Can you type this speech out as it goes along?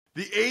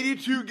The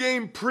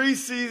 82-game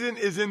preseason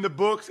is in the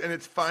books, and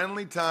it's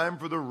finally time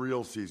for the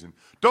real season.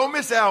 Don't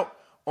miss out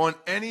on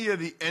any of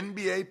the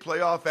NBA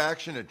playoff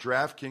action at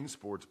DraftKings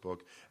Sportsbook,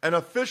 an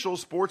official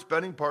sports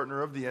betting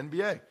partner of the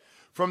NBA.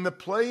 From the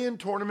play-in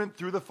tournament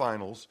through the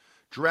finals,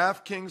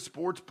 DraftKings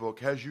Sportsbook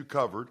has you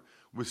covered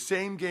with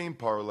same-game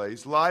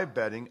parlays, live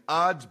betting,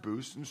 odds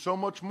boosts, and so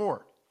much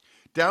more.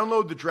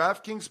 Download the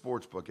DraftKings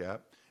Sportsbook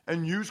app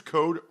and use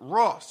code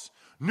ROSS.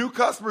 New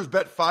customers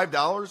bet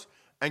 $5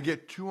 and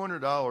get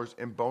 $200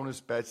 in bonus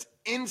bets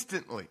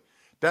instantly.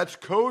 That's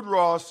code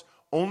ROSS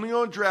only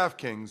on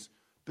DraftKings.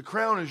 The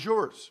crown is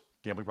yours.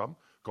 Gambling problem?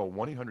 Call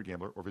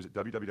 1-800-GAMBLER or visit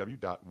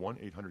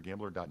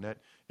www.1800gambler.net.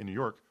 In New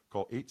York,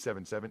 call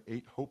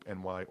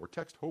 877-8-HOPE-NY or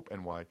text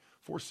HOPE-NY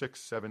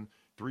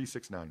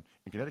 467-369.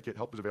 In Connecticut,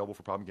 help is available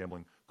for problem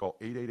gambling. Call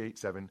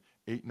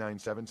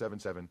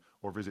 888-7-897-7777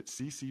 or visit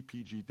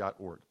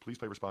ccpg.org. Please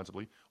play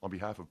responsibly. On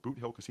behalf of Boot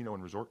Hill Casino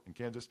and Resort in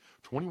Kansas,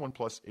 21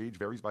 plus, age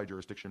varies by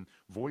jurisdiction,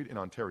 void in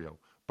Ontario.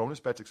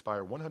 Bonus bets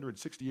expire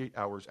 168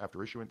 hours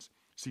after issuance.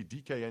 See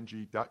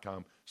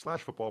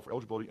dkng.com/football for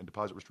eligibility and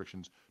deposit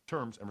restrictions,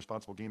 terms, and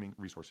responsible gaming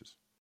resources.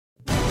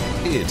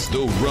 It's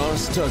the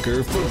Ross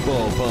Tucker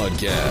Football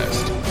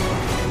Podcast.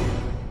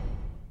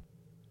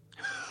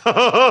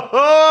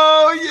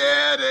 Oh,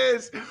 yeah, it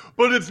is.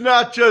 But it's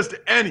not just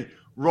any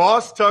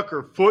Ross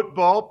Tucker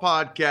Football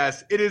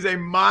Podcast. It is a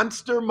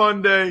Monster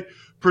Monday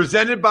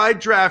presented by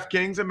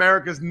DraftKings,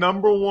 America's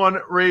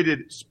 #1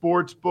 rated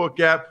sportsbook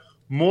app.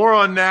 More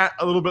on that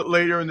a little bit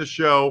later in the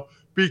show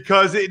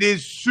because it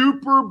is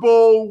Super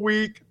Bowl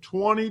week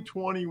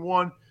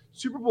 2021.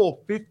 Super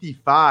Bowl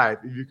 55,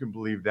 if you can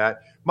believe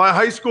that. My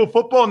high school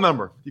football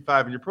number,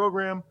 55 in your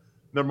program,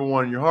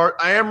 #1 in your heart.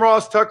 I am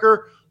Ross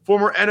Tucker,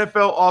 former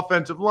NFL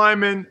offensive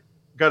lineman.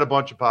 Got a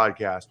bunch of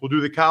podcasts. We'll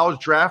do the college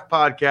draft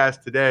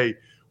podcast today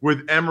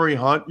with Emory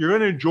Hunt. You're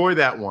going to enjoy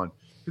that one.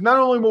 Not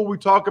only will we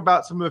talk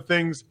about some of the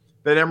things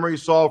that Emory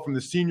saw from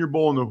the Senior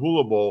Bowl and the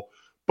Hula Bowl,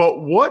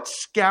 but what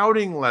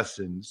scouting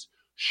lessons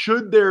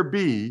should there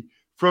be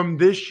from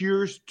this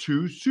year's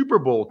 2 Super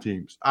Bowl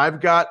teams?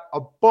 I've got a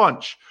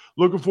bunch.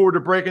 Looking forward to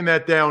breaking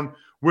that down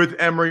with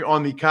Emory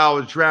on the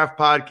College Draft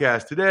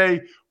Podcast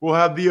today. We'll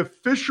have the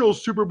official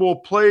Super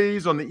Bowl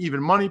plays on the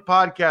Even Money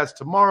Podcast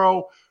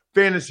tomorrow.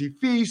 Fantasy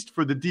Feast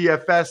for the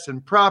DFS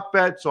and prop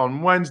bets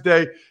on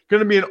Wednesday. Going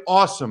to be an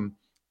awesome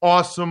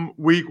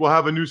week. We'll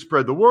have a new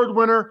Spread the Word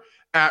winner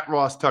at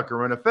Ross Tucker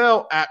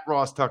NFL, at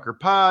Ross Tucker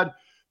Pod.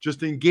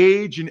 Just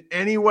engage in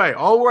any way.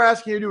 All we're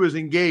asking you to do is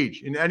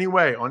engage in any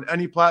way on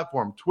any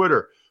platform,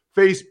 Twitter,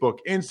 Facebook,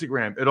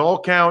 Instagram. It all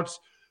counts.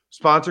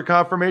 Sponsor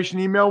confirmation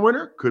email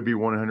winner could be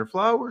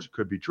 1-800-Flowers,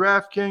 could be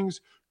DraftKings,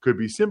 could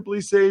be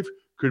Simply Safe,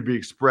 could be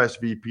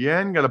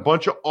ExpressVPN. Got a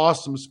bunch of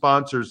awesome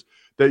sponsors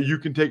that you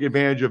can take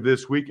advantage of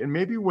this week and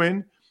maybe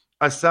win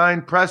a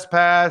signed press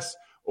pass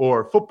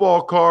or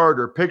football card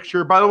or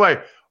picture. By the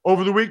way,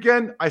 over the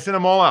weekend, I sent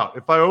them all out.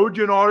 If I owed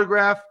you an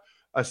autograph,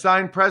 a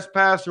signed press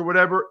pass or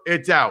whatever,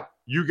 it's out.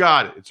 You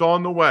got it. It's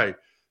on the way.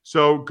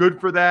 So good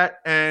for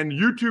that. And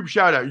YouTube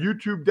shout out,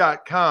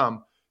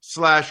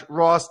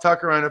 youtube.com/Ross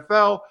Tucker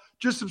NFL.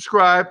 Just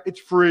subscribe. It's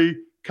free.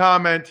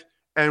 Comment,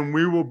 and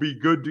we will be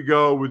good to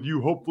go with you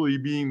hopefully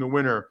being the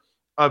winner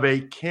of a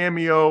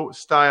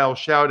cameo-style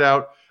shout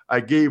out. I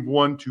gave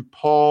one to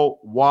Paul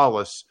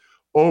Wallace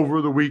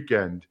over the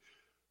weekend.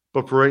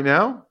 But for right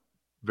now,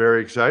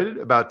 very excited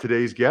about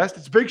today's guest.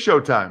 It's Big Show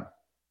time.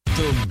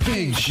 The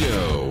Big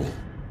Show.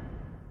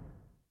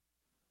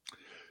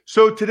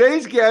 So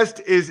today's guest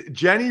is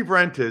Jenny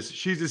Vrentas.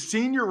 She's a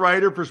senior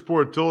writer for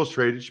Sports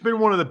Illustrated. She's been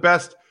one of the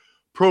best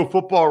pro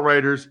football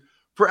writers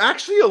for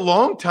actually a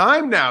long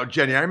time now,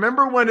 Jenny. I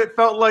remember when it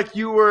felt like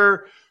you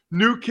were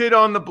new kid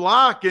on the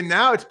block, and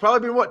now it's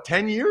probably been,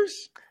 10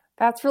 years?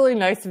 That's really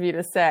nice of you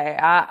to say.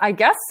 I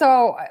guess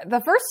so.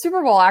 The first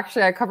Super Bowl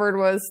actually I covered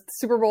was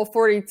Super Bowl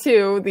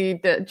 42,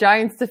 the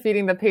Giants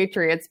defeating the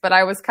Patriots, but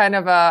I was kind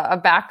of a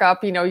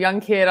backup, young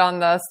kid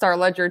on the Star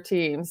Ledger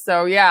team.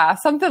 So yeah,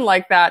 something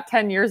like that,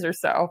 10 years or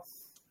so.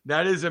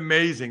 That is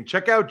amazing.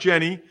 Check out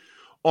Jenny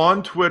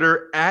on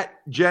Twitter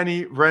at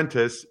Jenny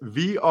Vrentas,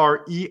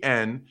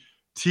 VRENTAS.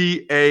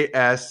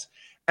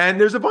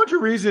 And there's a bunch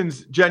of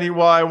reasons, Jenny,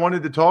 why I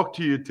wanted to talk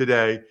to you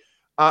today.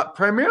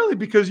 Primarily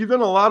because you've done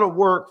a lot of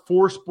work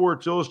for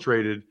Sports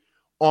Illustrated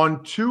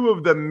on 2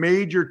 of the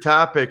major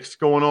topics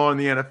going on in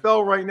the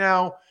NFL right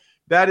now.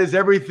 That is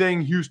everything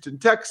Houston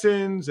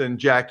Texans and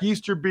Jack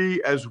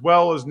Easterby, as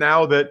well as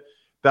now that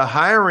the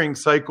hiring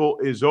cycle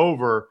is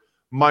over,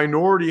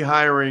 minority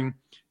hiring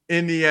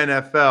in the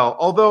NFL.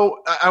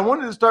 Although I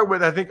wanted to start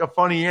with, I think, a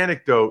funny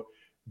anecdote,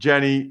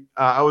 Jenny.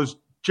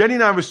 Jenny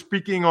and I was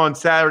speaking on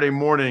Saturday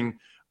morning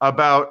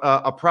about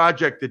a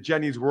project that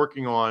Jenny's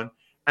working on.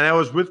 And I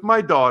was with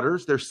my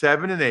daughters, they're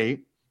 7 and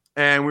 8,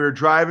 and we were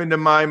driving to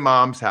my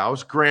mom's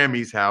house,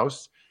 Grammy's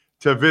house,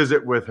 to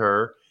visit with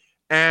her.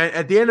 And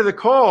at the end of the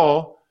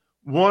call,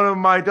 one of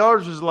my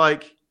daughters was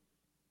like,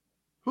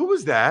 "Who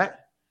was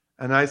that?"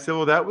 And I said,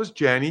 "Well, that was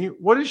Jenny.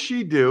 What does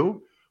she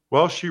do?"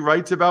 "Well, she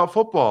writes about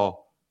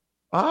football."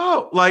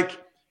 Oh,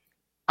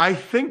 I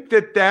think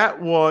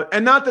that was,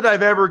 and not that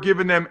I've ever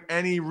given them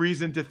any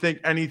reason to think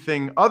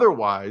anything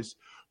otherwise,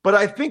 but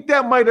I think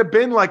that might have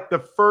been like the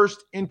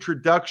first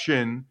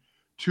introduction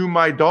to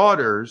my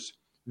daughters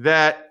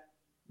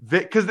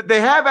because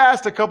they have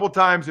asked a couple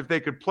times if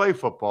they could play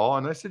football.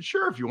 And I said,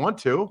 sure, if you want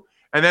to.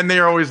 And then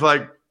they're always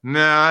like,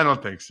 nah, I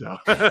don't think so.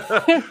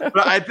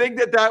 But I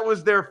think that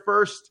was their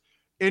first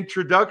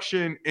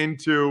introduction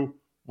into,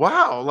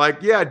 wow,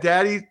 like, yeah,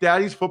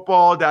 daddy's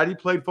football. Daddy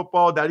played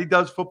football. Daddy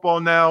does football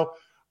now.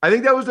 I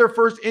think that was their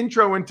first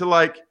intro into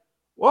like,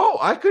 whoa,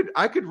 I could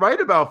write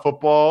about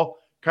football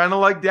kind of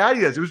like daddy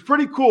does. It was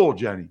pretty cool,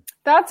 Jenny.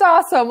 That's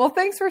awesome. Well,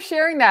 thanks for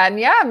sharing that. And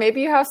yeah,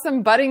 maybe you have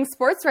some budding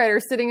sports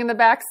writers sitting in the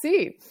back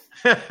seat.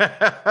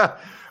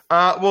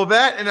 Well,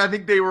 that, and I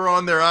think they were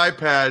on their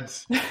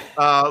iPads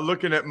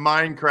looking at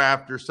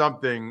Minecraft or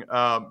something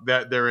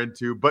that they're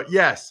into. But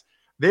yes,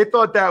 they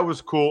thought that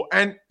was cool.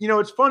 And,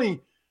 it's funny.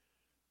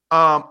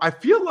 I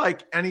feel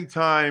like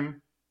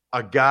anytime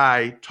a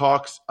guy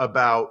talks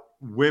about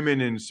women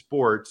in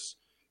sports,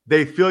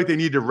 they feel like they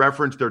need to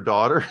reference their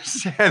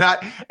daughters. And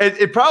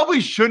it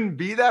probably shouldn't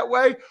be that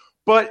way.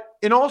 But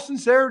in all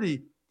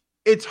sincerity,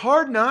 it's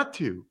hard not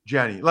to,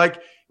 Jenny.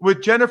 Like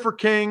with Jennifer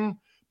King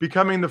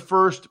becoming the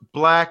first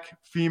Black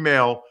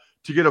female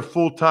to get a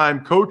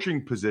full-time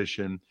coaching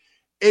position,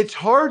 it's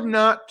hard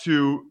not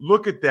to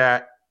look at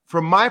that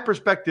from my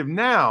perspective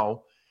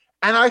now.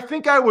 And I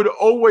think I would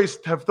always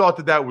have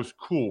thought that was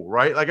cool,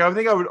 right? Like I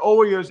think I would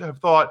always have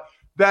thought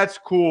that's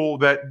cool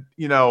that,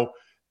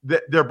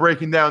 that they're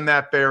breaking down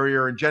that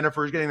barrier and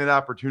Jennifer's getting that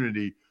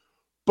opportunity.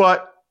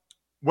 But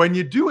when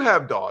you do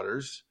have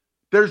daughters,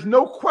 there's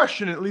no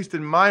question, at least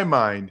in my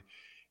mind,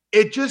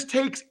 it just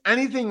takes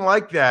anything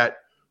like that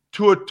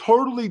to a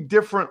totally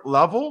different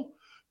level,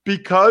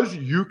 because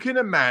you can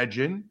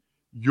imagine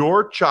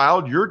your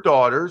child, your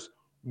daughters,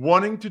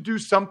 wanting to do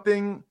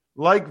something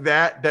like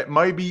that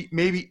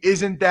maybe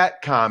isn't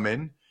that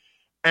common,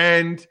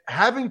 and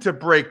having to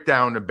break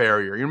down a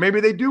barrier.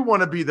 Maybe they do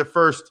want to be the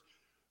first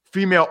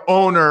female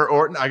owner,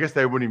 or I guess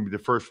they wouldn't even be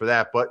the first for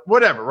that, but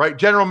whatever, right?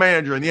 General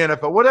manager in the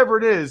NFL, whatever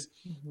it is.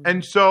 Mm-hmm.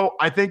 And so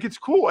I think it's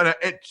cool. And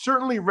it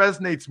certainly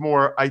resonates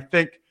more, I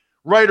think,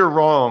 right or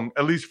wrong,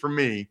 at least for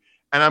me.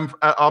 And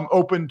I'm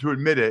open to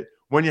admit it,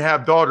 when you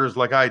have daughters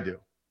like I do.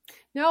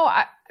 No,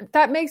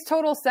 that makes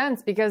total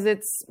sense, because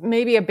it's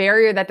maybe a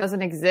barrier that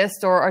doesn't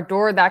exist or a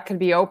door that could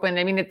be opened.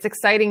 I mean, it's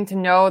exciting to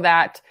know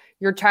that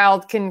your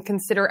child can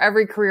consider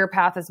every career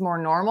path as more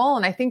normal.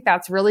 And I think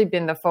that's really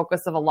been the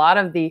focus of a lot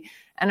of the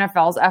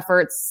NFL's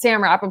efforts.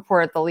 Sam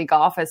Rappaport at the league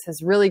office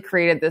has really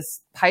created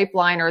this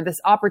pipeline, or this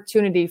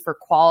opportunity for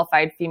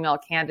qualified female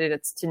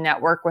candidates to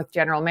network with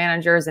general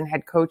managers and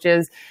head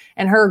coaches.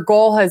 And her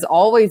goal has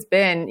always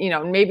been,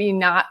 maybe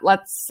not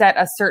let's set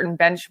a certain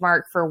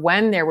benchmark for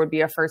when there would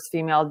be a first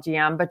female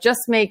GM, but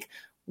just make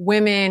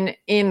women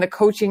in the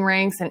coaching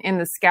ranks and in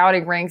the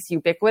scouting ranks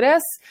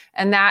ubiquitous.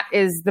 And that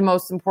is the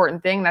most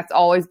important thing. That's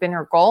always been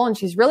her goal. And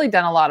she's really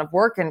done a lot of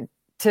work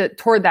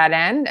toward that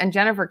end. And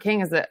Jennifer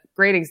King is a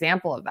great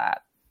example of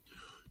that.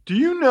 Do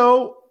you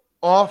know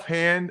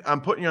offhand,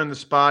 I'm putting you on the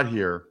spot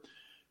here,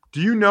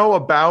 do you know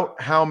about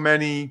how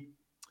many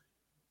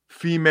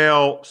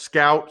female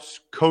scouts,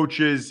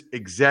 coaches,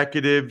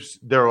 executives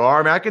there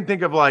are? I mean, I can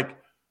think of like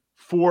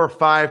 4 or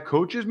 5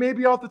 coaches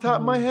maybe off the top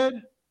of my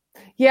head.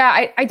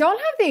 Yeah, I don't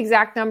have the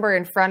exact number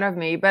in front of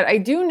me, but I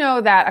do know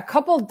that a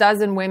couple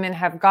dozen women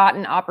have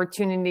gotten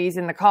opportunities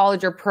in the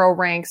college or pro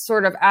ranks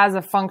sort of as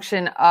a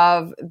function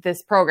of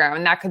this program.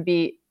 And that could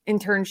be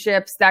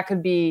internships, that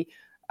could be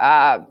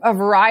a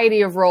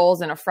variety of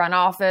roles in a front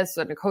office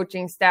or the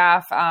coaching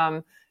staff.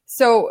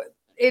 So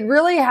it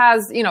really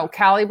has,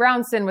 Callie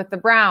Brownson with the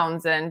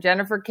Browns and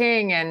Jennifer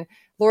King and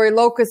Lori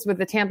Locust with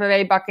the Tampa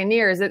Bay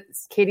Buccaneers.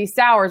 It's Katie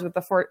Sowers with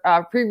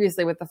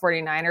previously with the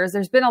 49ers.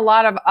 There's been a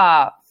lot of,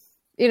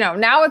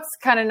 now it's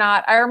kind of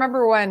not. I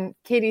remember when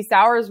Katie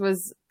Sowers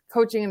was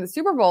coaching in the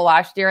Super Bowl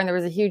last year and there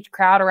was a huge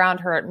crowd around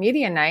her at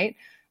media night.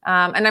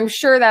 And I'm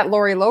sure that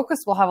Lori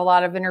Locust will have a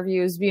lot of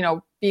interviews,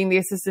 being the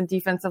assistant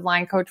defensive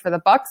line coach for the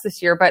Bucs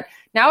this year. But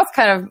now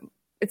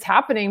it's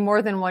happening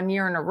more than one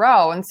year in a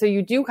row. And so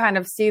you do kind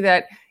of see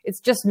that it's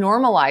just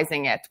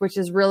normalizing it, which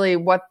is really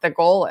what the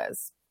goal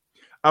is.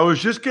 I was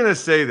just going to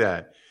say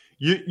that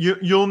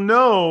you'll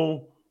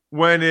know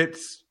when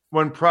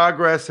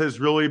progress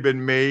has really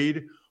been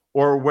made,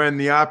 or when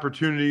the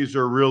opportunities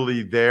are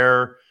really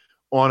there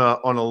on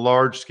a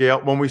large scale,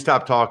 when we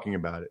stop talking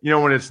about it.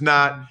 When it's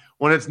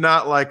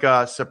not like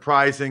a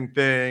surprising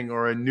thing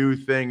or a new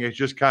thing, it's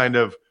just kind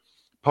of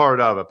part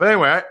of it. But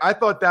anyway, I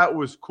thought that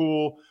was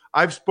cool.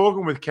 I've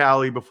spoken with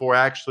Callie before,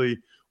 actually,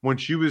 when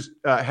she was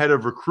head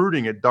of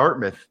recruiting at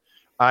Dartmouth.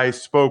 I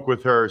spoke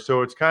with her,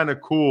 so it's kind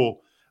of cool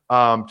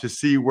to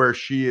see where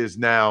she is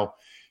now.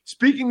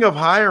 Speaking of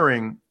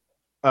hiring,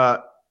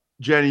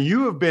 Jenny,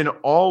 you have been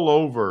all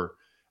over,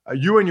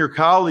 you and your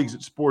colleagues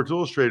at Sports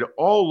Illustrated,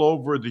 all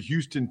over the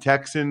Houston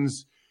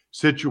Texans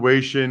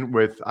situation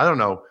with,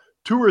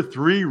 2 or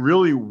 3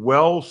 really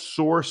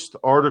well-sourced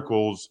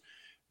articles,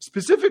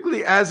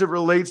 specifically as it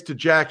relates to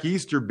Jack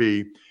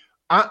Easterby.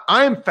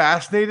 I am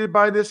fascinated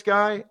by this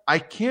guy. I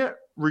can't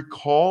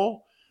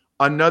recall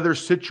another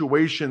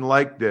situation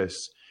like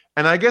this.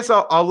 And I guess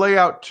I'll lay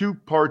out two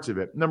parts of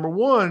it. Number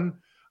one,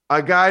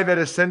 a guy that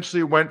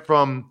essentially went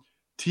from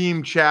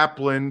team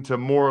chaplain to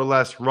more or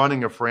less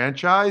running a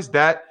franchise.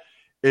 That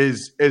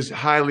is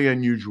highly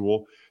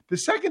unusual. The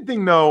second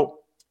thing, though,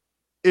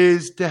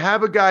 is to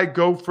have a guy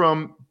go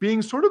from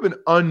being sort of an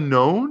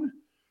unknown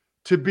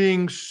to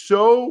being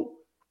so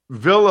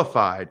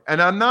vilified.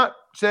 And I'm not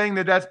saying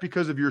that that's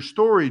because of your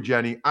story,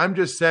 Jenny. I'm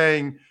just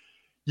saying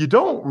you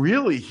don't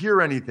really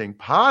hear anything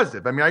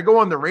positive. I mean, I go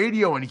on the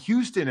radio in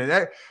Houston,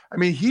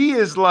 and he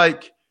is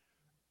like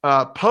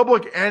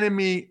public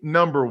enemy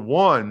number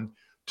one,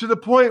 to the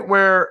point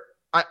where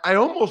I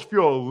almost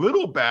feel a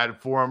little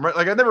bad for him, right?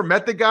 Like, I never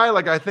met the guy.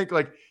 Like, I think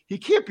like he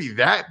can't be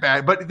that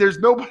bad, but there's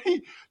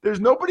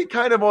nobody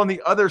kind of on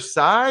the other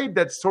side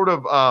that's sort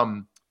of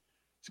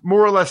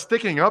more or less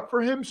sticking up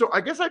for him. So I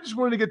guess I just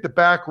wanted to get the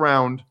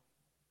background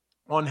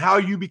on how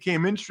you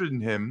became interested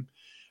in him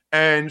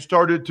and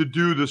started to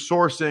do the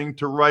sourcing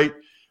to write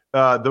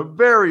the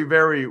very,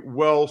 very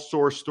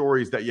well-sourced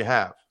stories that you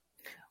have.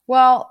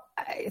 Well,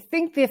 I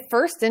think the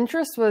first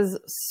interest was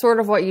sort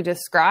of what you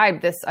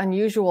described, this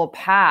unusual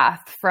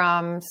path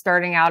from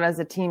starting out as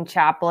a team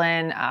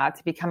chaplain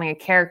to becoming a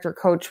character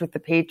coach with the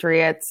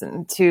Patriots,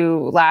 and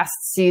to last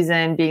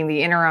season being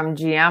the interim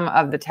GM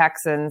of the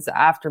Texans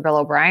after Bill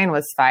O'Brien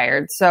was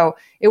fired. So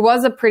it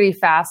was a pretty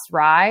fast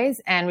rise,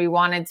 and we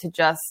wanted to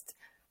just,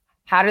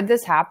 how did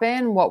this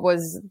happen? What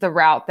was the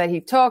route that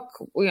he took?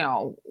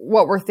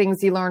 What were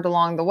things he learned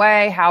along the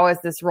way? How has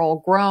this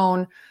role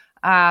grown?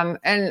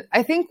 And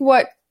I think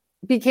what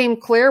became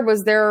clear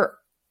was there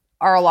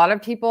are a lot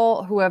of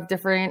people who have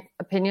different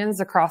opinions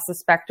across the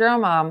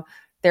spectrum.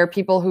 There are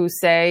people who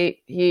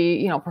say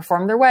he,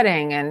 performed their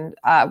wedding and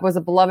was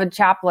a beloved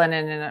chaplain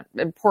and an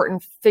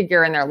important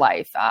figure in their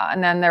life.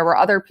 And then there were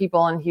other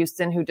people in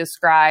Houston who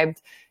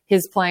described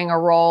his playing a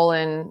role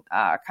in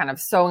kind of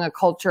sowing a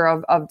culture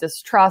of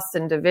distrust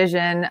and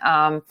division,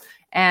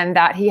 and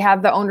that he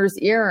had the owner's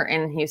ear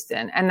in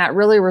Houston. And that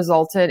really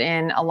resulted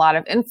in a lot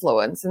of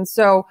influence. And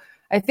so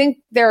I think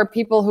there are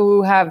people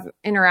who have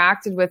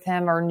interacted with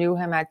him or knew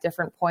him at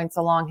different points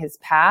along his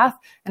path.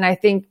 And I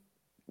think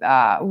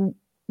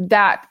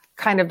that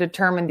kind of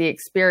determined the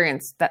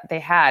experience that they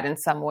had in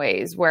some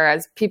ways,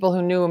 whereas people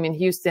who knew him in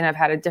Houston have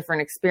had a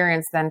different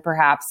experience than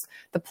perhaps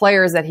the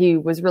players that he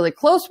was really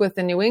close with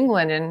in New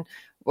England and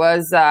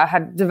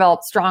had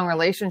developed strong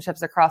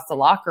relationships across the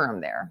locker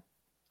room there.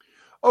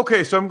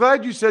 Okay, so I'm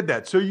glad you said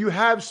that. So you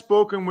have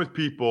spoken with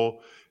people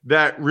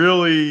that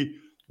really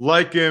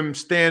like him,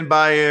 stand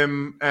by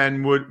him,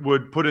 and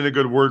would put in a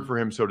good word for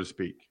him, so to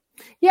speak.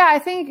 Yeah, I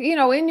think,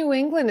 in New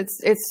England,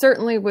 it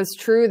certainly was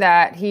true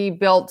that he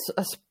built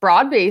a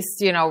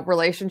broad-based,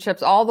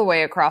 relationships all the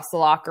way across the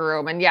locker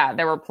room. And yeah,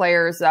 there were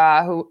players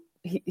who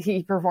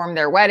he performed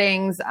their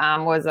weddings,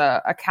 was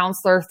a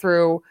counselor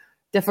through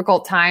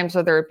difficult times,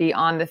 whether it be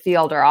on the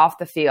field or off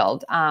the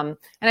field. And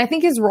I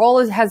think his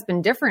role has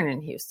been different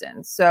in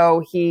Houston.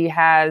 So he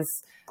has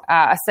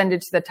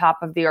ascended to the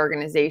top of the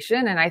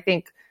organization. And I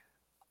think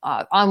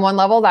on one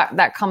level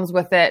that comes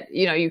with it,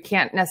 you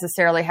can't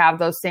necessarily have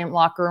those same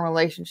locker room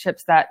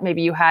relationships that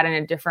maybe you had in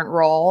a different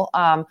role.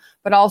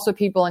 But also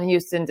people in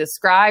Houston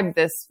describe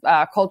this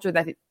culture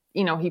that,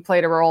 he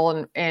played a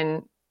role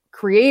in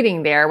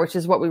creating there, which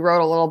is what we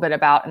wrote a little bit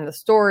about in the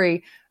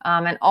story.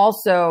 And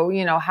also,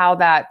 how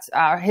that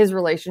his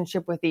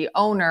relationship with the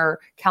owner,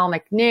 Cal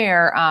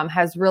McNair,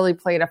 has really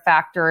played a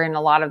factor in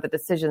a lot of the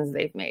decisions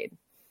they've made.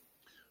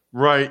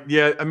 Right.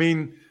 Yeah. I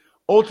mean,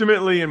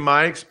 ultimately, in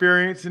my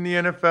experience in the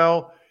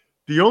NFL,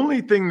 the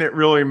only thing that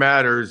really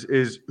matters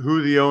is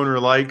who the owner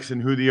likes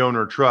and who the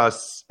owner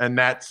trusts, and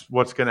that's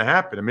what's going to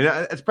happen. I mean,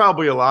 it's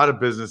probably a lot of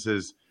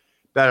businesses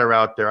that are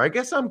out there. I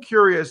guess I'm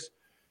curious,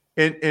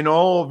 in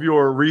all of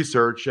your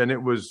research, and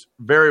it was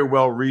very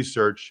well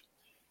researched,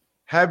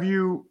 have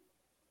you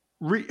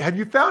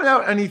found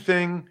out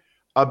anything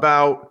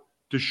about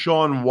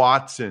Deshaun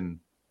Watson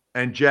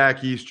and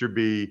Jack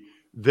Easterby,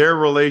 their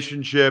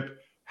relationship,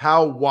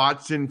 how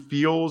Watson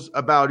feels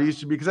about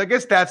Easterby? Because I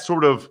guess that's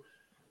sort of,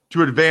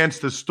 to advance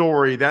the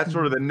story, that's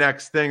sort of the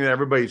next thing that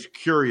everybody's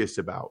curious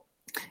about.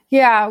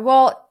 Yeah,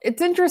 well,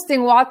 it's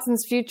interesting.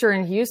 Watson's future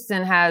in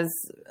Houston has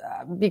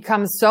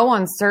become so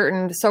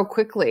uncertain so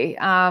quickly.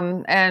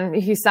 And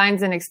he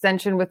signs an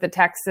extension with the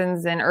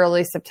Texans in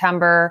early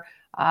September.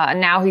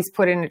 Now he's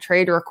put in a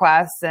trade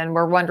request, and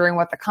we're wondering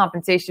what the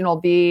compensation will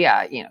be.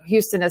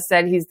 Houston has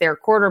said he's their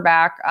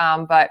quarterback,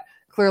 but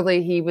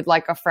clearly he would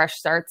like a fresh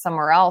start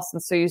somewhere else.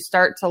 And so you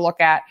start to look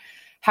at,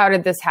 how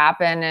did this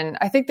happen? And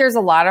I think there's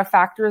a lot of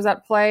factors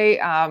at play.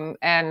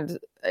 And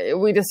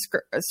we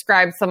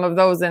described some of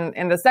those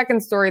in the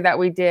second story that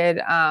we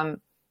did,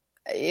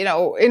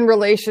 in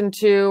relation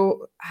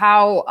to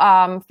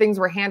how things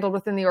were handled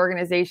within the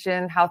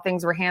organization, how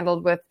things were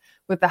handled with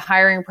the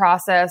hiring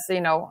process,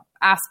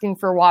 asking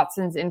for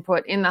Watson's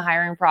input in the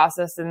hiring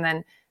process, and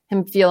then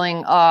him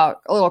feeling a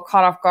little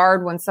caught off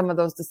guard when some of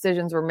those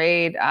decisions were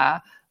made.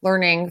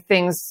 learning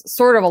things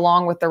sort of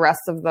along with the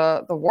rest of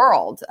the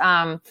world.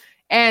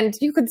 And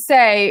you could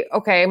say,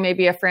 okay,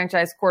 maybe a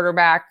franchise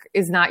quarterback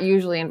is not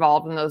usually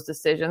involved in those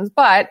decisions,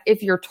 but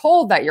if you're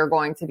told that you're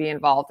going to be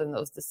involved in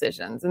those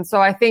decisions. And so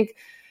I think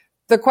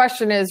the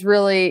question is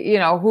really,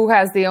 who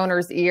has the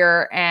owner's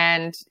ear?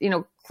 And,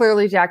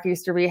 clearly Jack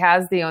Easterby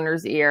has the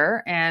owner's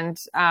ear. And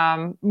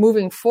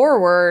moving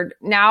forward,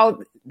 now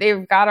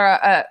they've got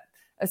a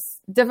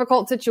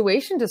difficult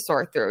situation to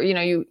sort through.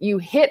 You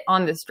hit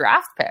on this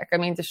draft pick. I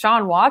mean,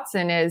 Deshaun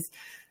Watson is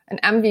an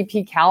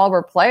MVP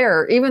caliber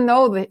player, even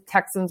though the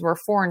Texans were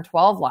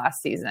 4-12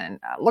 last season.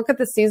 Look at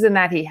the season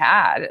that he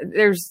had.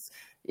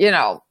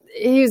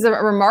 He's a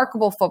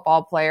remarkable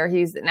football player.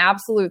 He's an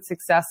absolute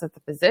success at the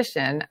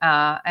position.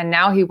 And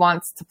now he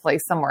wants to play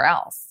somewhere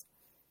else.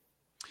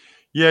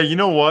 Yeah. You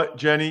know what,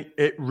 Jenny,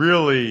 they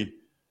really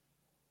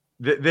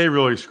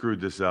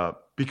screwed this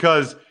up,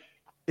 because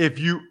if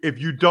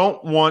you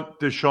don't want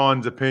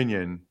Deshaun's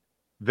opinion,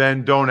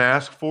 then don't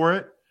ask for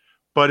it.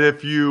 But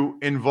if you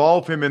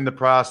involve him in the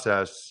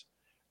process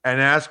and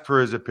ask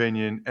for his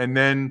opinion, and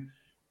then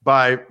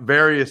by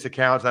various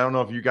accounts, I don't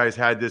know if you guys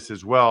had this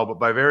as well, but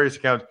by various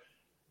accounts,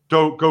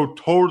 don't go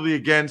totally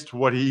against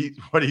what he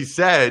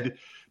said,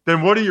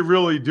 then what are you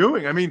really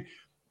doing? I mean,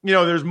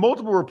 there's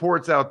multiple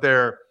reports out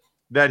there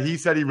that he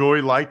said he really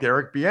liked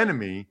Eric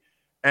Bieniemy,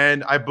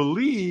 and I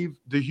believe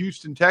the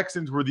Houston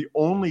Texans were the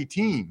only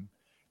team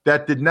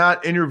that did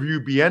not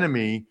interview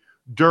Bieniemy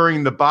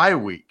during the bye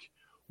week.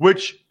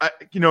 Which,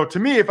 to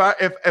me, if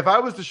I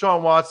was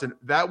Deshaun Watson,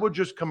 that would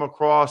just come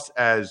across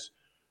as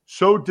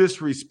so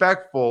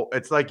disrespectful.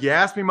 It's like, you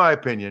asked me my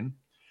opinion,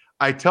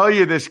 I tell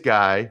you this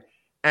guy,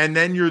 and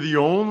then you're the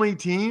only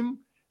team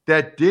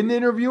that didn't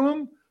interview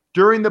him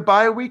during the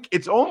bye week.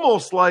 It's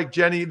almost like,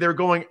 Jenny, they're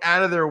going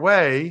out of their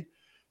way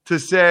to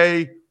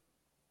say,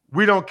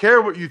 we don't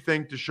care what you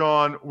think,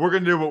 Deshaun. We're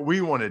going to do what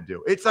we want to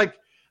do. It's like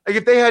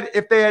if they had,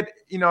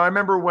 I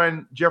remember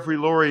when Jeffrey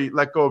Lurie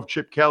let go of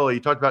Chip Kelly, he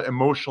talked about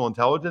emotional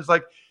intelligence.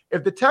 Like,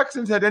 if the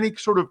Texans had any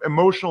sort of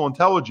emotional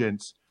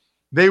intelligence,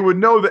 they would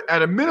know that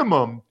at a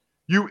minimum,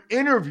 you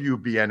interview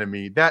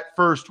Bieniemy that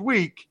first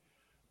week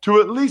to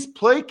at least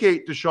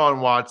placate Deshaun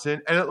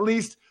Watson and at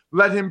least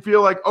let him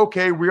feel like,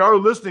 okay, we are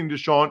listening to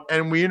Deshaun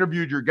and we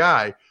interviewed your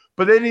guy.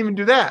 But they didn't even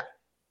do that.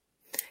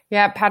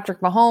 Yeah,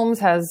 Patrick Mahomes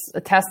has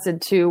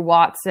attested to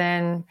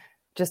Watson,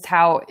 just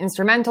how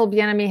instrumental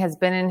Bieniemy has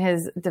been in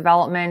his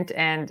development.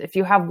 And if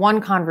you have one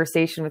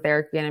conversation with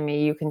Eric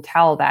Bieniemy, you can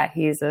tell that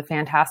he's a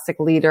fantastic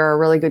leader, a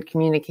really good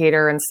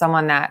communicator, and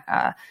someone that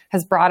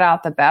has brought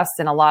out the best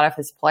in a lot of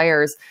his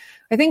players.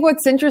 I think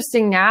what's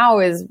interesting now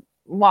is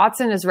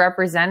Watson is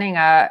representing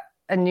a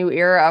new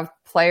era of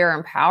player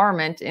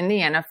empowerment in the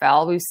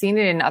NFL. We've seen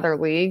it in other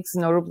leagues,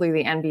 notably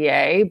the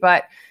NBA,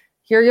 but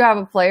here you have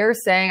a player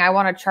saying, I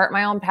want to chart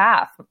my own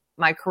path.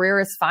 My career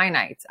is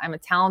finite. I'm a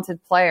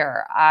talented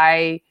player.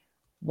 I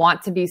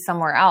want to be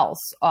somewhere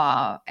else,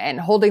 and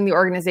holding the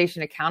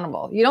organization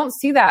accountable. You don't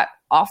see that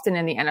often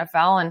in the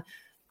NFL, and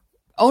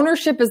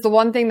ownership is the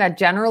one thing that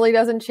generally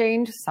doesn't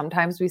change.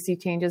 Sometimes we see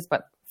changes,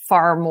 but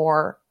far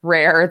more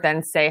rare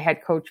than, say,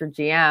 head coach or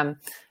GM.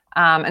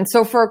 And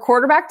so for a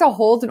quarterback to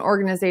hold an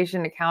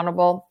organization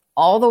accountable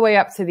all the way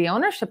up to the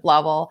ownership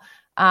level,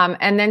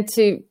 and then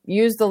to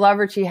use the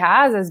leverage he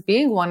has as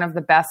being one of the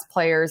best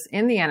players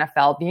in the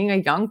NFL, being a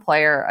young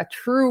player, a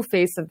true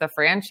face of the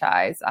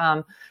franchise.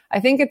 I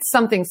think it's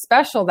something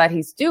special that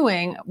he's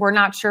doing. We're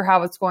not sure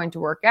how it's going to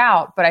work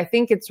out, but I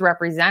think it's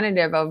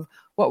representative of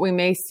what we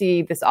may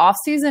see this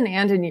offseason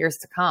and in years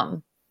to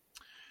come.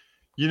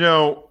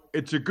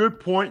 It's a good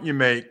point you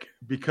make,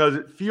 because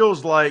it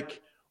feels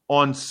like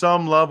on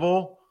some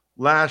level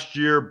last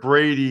year,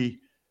 Brady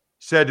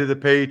said to the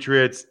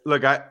Patriots,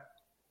 look,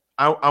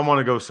 I want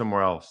to go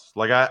somewhere else.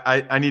 Like,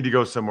 I need to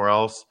go somewhere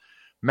else.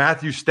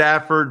 Matthew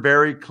Stafford,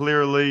 very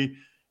clearly.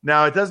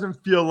 Now, it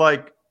feels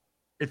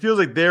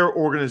like their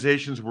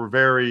organizations were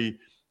very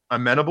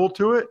amenable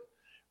to it,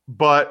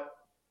 but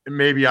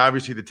maybe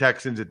obviously the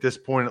Texans at this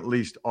point at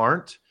least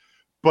aren't.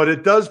 But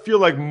it does feel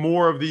like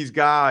more of these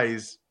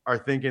guys are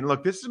thinking,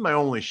 look, this is my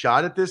only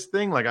shot at this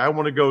thing. Like, I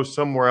want to go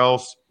somewhere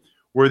else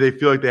where they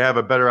feel like they have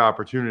a better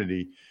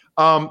opportunity.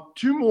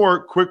 Two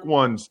more quick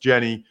ones,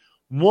 Jenny.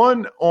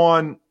 One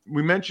on,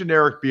 we mentioned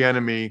Eric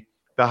Bieniemy.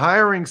 The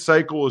hiring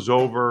cycle is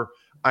over.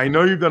 I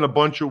know you've done a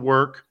bunch of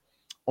work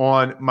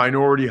on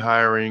minority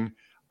hiring.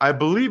 I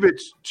believe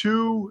it's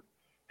 2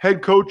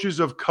 head coaches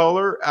of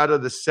color out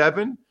of the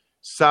 7,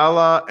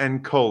 Saleh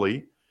and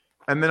Culley.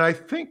 And then I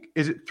think,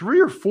 is it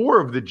 3 or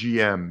 4 of the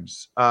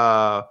GMs?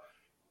 I'm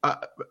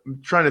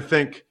trying to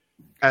think.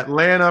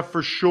 Atlanta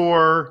for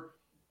sure,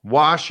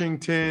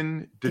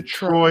 Washington,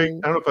 Detroit.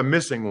 I don't know if I'm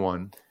missing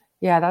one.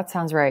 Yeah, that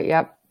sounds right.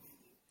 Yep.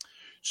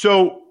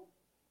 So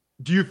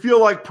do you feel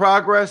like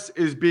progress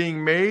is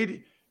being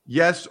made?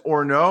 Yes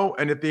or no?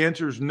 And if the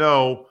answer is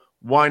no,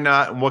 why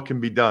not? And what can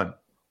be done?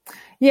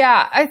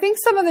 Yeah, I think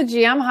some of the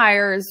GM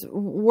hires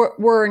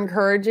were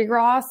encouraging,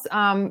 Ross.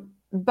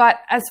 But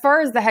as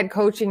far as the head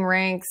coaching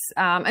ranks,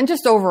 and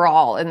just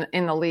overall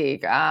in the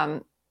league,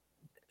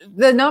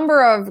 the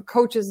number of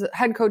coaches,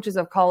 head coaches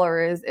of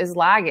color is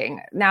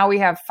lagging. Now we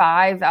have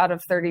 5 out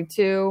of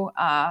 32,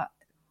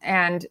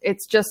 and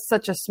it's just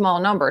such a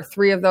small number.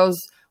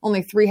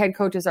 Only 3 head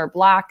coaches are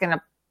black in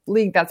a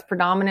league that's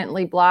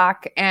predominantly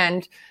black.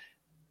 And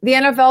the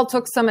NFL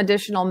took some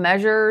additional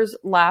measures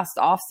last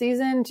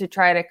offseason to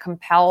try to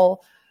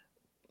compel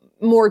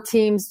more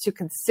teams to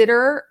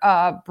consider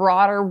a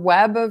broader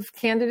web of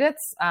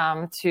candidates,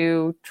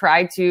 to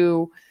try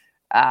to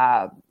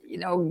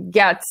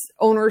get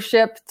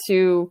ownership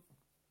to,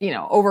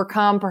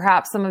 overcome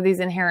perhaps some of these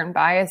inherent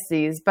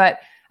biases. But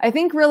I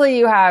think really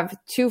you have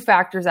 2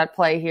 factors at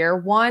play here.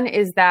 One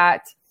is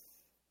that,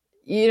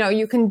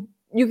 you can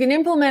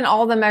implement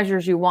all the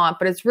measures you want,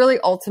 but it's really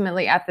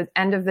ultimately at the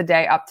end of the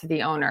day up to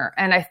the owner.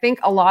 And I think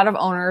a lot of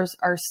owners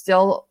are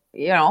still,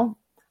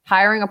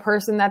 hiring a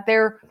person that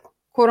they're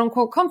quote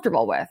unquote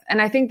comfortable with.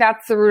 And I think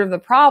that's the root of the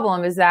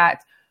problem, is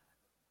that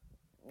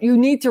you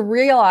need to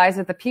realize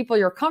that the people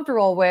you're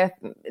comfortable with,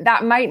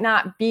 that might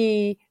not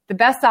be the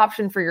best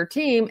option for your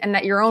team, and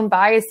that your own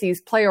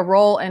biases play a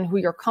role in who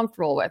you're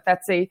comfortable with.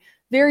 That's a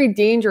very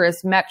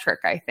dangerous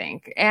metric, I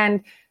think.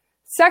 And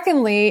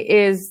secondly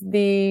is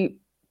the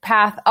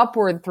path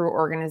upward through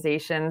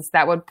organizations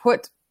that would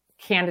put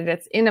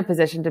candidates in a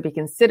position to be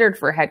considered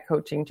for head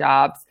coaching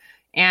jobs.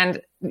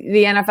 And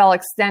the NFL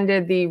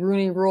extended the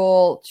Rooney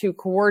Rule to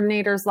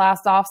coordinators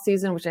last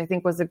offseason, which I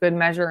think was a good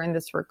measure in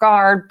this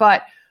regard.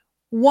 But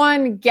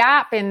one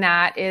gap in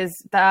that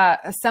is the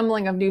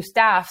assembling of new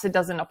staffs it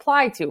doesn't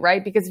apply to,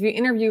 right? Because if you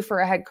interview for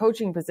a head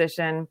coaching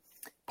position,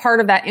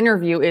 part of that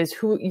interview is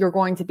who you're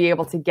going to be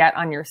able to get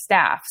on your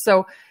staff.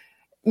 So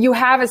you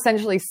have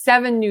essentially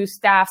 7 new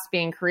staffs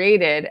being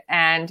created,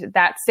 and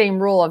that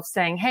same rule of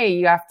saying, hey,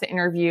 you have to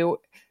interview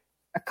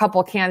a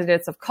couple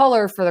candidates of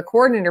color for the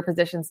coordinator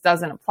positions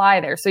doesn't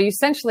apply there. So you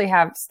essentially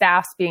have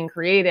staffs being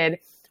created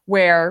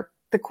where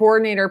the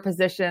coordinator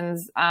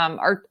positions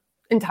are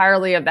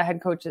entirely of the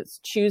head coach's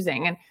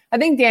choosing. And I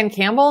think Dan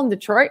Campbell in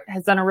Detroit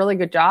has done a really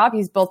good job.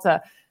 He's built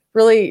a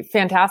really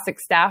fantastic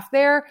staff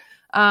there.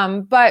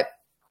 But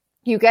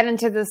you get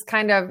into this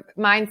kind of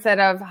mindset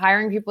of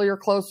hiring people you're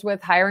close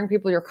with, hiring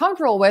people you're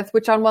comfortable with,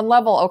 which on one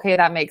level, okay,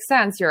 that makes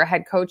sense. You're a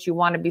head coach. You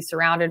want to be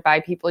surrounded by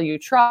people you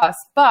trust.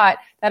 But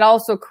that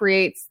also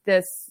creates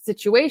this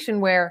situation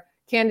where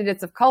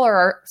candidates of color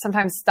are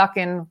sometimes stuck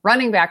in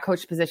running back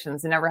coach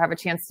positions and never have a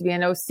chance to be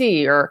an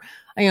OC, or,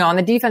 on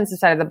the defensive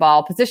side of the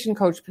ball, position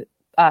coach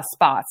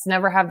spots,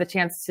 never have the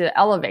chance to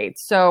elevate.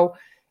 So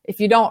if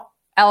you don't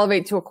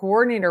elevate to a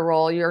coordinator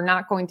role, you're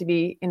not going to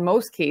be, in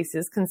most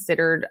cases,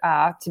 considered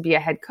to be a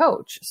head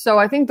coach. So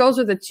I think those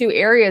are the 2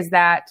 areas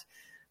that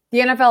the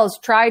NFL has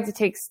tried to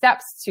take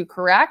steps to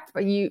correct,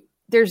 but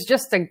there's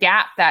just a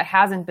gap that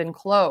hasn't been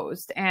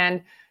closed.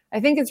 And I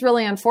think it's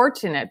really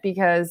unfortunate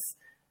because,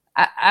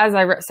 as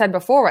I said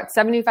before,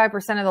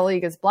 75% of the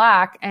league is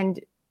black. And,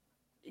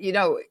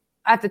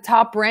 at the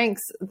top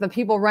ranks, the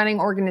people running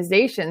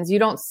organizations, you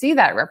don't see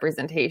that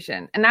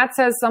representation. And that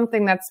says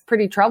something that's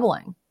pretty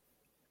troubling.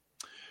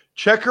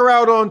 Check her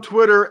out on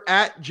Twitter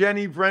at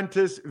Jenny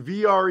Vrentas,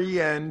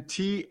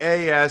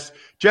 Vrentas.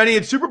 Jenny,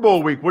 it's Super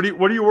Bowl week. What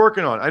are you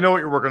working on? I know what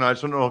you're working on. I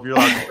just don't know if you're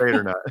allowed to say it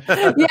or not.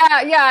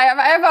 Yeah.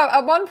 I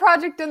have a one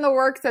project in the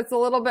works that's a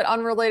little bit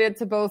unrelated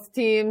to both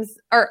teams,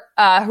 or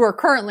who are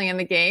currently in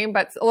the game,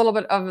 but a little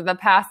bit of the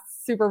past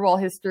Super Bowl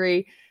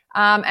history.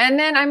 And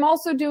then I'm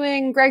also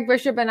doing Greg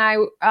Bishop,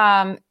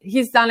 and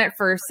he's done it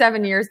for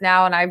 7 years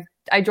now, and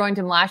I joined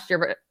him last year,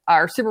 but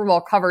our Super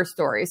Bowl cover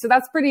story. So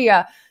that's pretty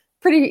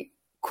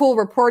cool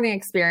reporting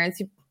experience.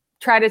 You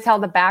try to tell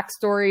the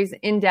backstories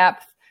in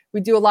depth.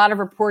 We do a lot of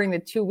reporting the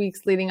 2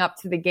 weeks leading up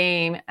to the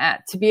game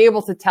to be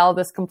able to tell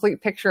this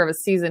complete picture of a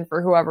season for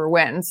whoever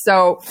wins.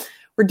 So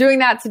we're doing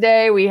that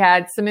today. We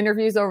had some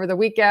interviews over the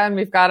weekend.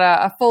 We've got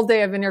a full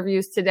day of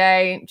interviews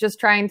today, just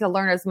trying to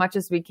learn as much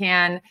as we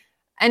can.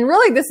 And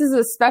really, this is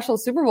a special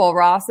Super Bowl,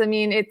 Ross. I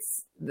mean,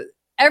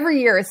 every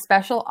year is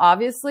special,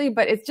 obviously,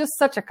 but it's just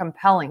such a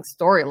compelling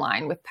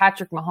storyline with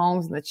Patrick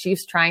Mahomes and the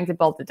Chiefs trying to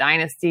build the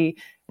dynasty,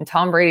 and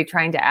Tom Brady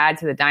trying to add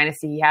to the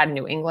dynasty he had in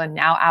New England,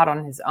 now out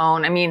on his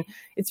own. I mean,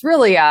 it's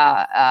really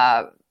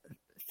a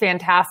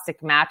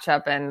fantastic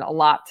matchup, and a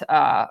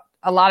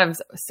lot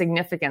of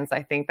significance,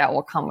 I think, that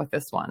will come with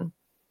this one.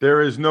 There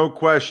is no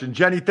question.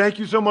 Jenny, thank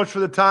you so much for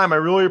the time. I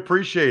really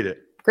appreciate it.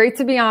 Great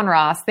to be on,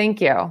 Ross.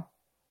 Thank you.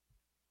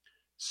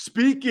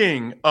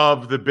 Speaking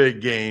of the big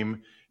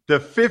game, the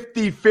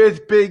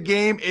 55th big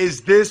game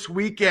is this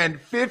weekend.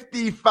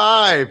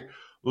 55.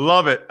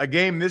 Love it. A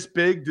game this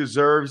big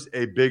deserves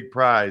a big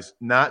prize,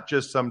 not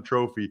just some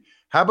trophy.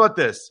 How about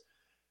this?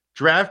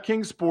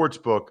 DraftKings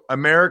Sportsbook,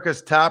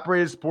 America's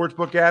top-rated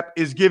sportsbook app,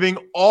 is giving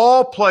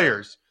all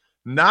players,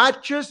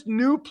 not just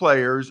new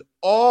players,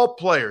 all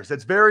players.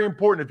 That's very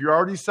important. If you're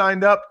already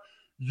signed up,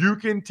 you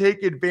can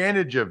take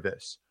advantage of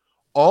this.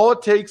 All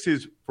it takes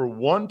is for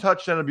one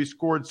touchdown to be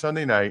scored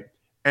Sunday night,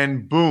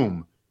 and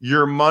boom,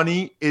 your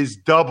money is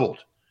doubled.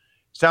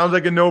 Sounds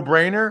like a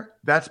no-brainer?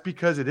 That's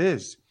because it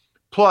is.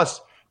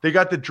 Plus, they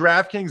got the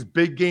DraftKings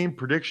Big Game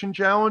Prediction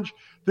Challenge.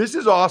 This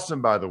is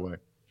awesome, by the way.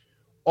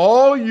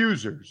 all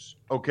users,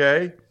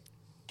 okay,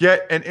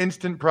 get an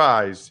instant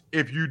prize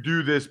if you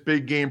do this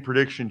big game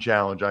prediction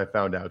challenge, I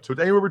found out. So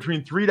it's anywhere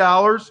between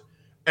 $3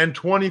 and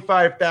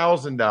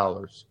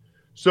 $25,000.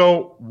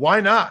 So why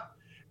not?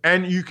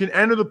 And you can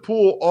enter the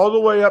pool all the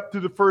way up to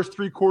the first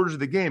 3 quarters of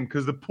the game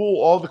because the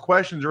pool, all the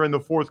questions are in the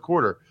fourth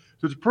quarter.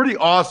 So it's pretty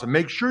awesome.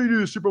 Make sure you do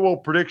the Super Bowl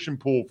prediction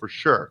pool for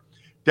sure.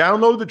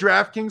 Download the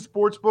DraftKings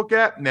Sportsbook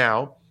app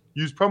now.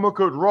 Use promo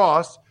code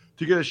Ross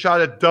to get a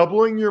shot at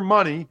doubling your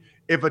money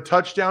if a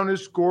touchdown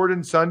is scored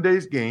in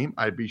Sunday's game.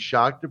 I'd be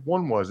shocked if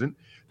one wasn't.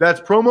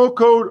 That's promo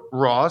code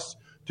Ross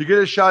to get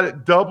a shot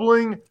at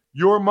doubling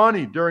your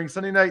money during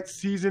Sunday night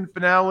season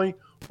finale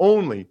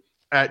only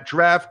at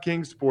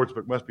DraftKings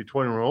Sportsbook. Must be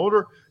 21 or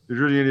older. New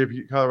Jersey,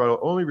 Indiana, Colorado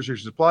only.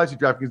 Restrictions apply. See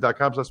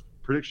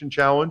DraftKings.com/prediction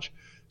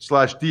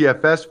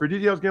challenge/DFS for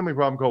details. Gambling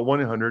problem, call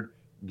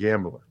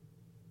 1-800-GAMBLER.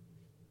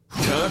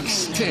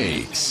 Tuck's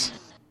Takes.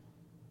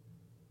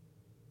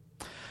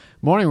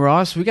 Morning,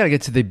 Ross. We got to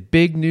get to the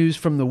big news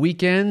from the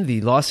weekend.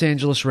 The Los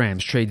Angeles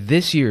Rams trade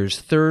this year's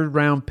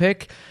third-round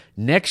pick,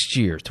 next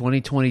year,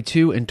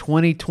 2022 and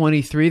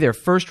 2023, their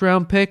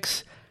first-round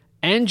picks,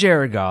 and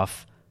Jared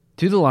Goff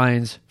to the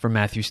Lions for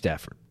Matthew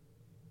Stafford.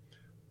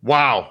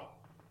 Wow.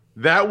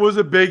 That was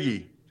a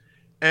biggie.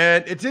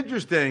 And it's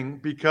interesting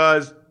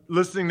because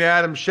listening to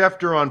Adam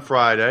Schefter on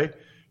Friday,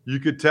 you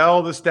could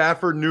tell the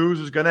Stafford news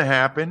was going to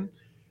happen.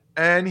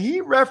 And he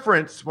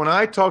referenced, when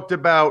I talked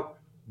about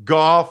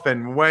Goff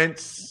and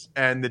Wentz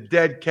and the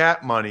dead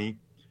cat money,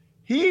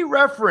 he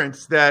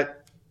referenced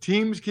that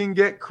teams can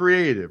get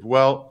creative.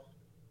 Well,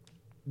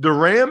 the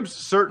Rams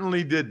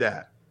certainly did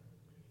that.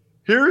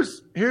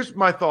 Here's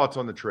my thoughts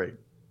on the trade.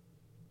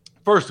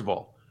 First of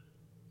all,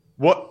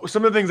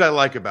 some of the things I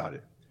like about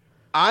it.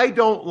 I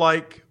don't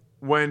like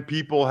when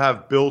people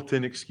have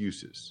built-in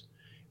excuses.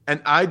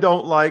 And I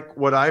don't like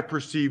what I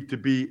perceive to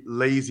be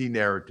lazy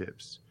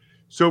narratives.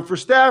 So for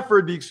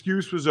Stafford, the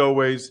excuse was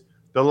always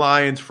the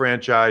Lions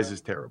franchise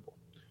is terrible.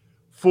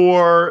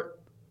 For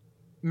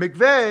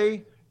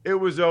McVay, it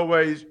was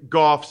always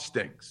Goff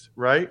stinks,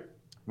 right?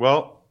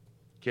 Well,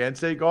 can't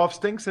say Goff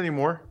stinks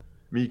anymore. I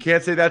mean, you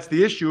can't say that's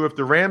the issue. If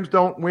the Rams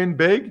don't win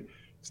big,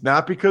 it's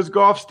not because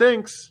Goff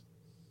stinks,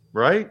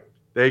 right?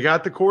 They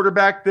got the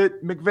quarterback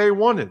that McVay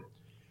wanted.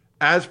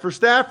 As for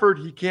Stafford,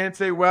 he can't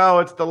say, well,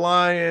 it's the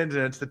Lions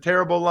and it's the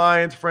terrible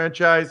Lions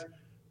franchise.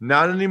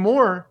 Not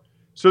anymore.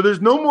 So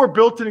there's no more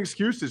built-in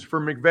excuses for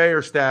McVay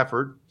or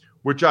Stafford,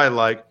 which I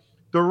like.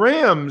 The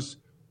Rams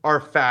are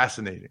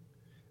fascinating.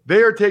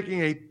 They are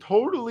taking a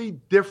totally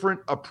different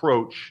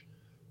approach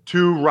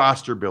to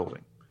roster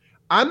building.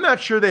 I'm not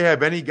sure they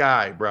have any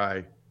guy,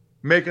 Bri,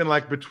 making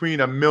like between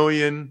 $1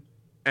 million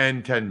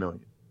and $10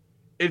 million.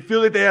 It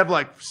feels like they have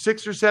like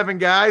 6 or 7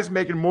 guys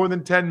making more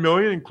than $10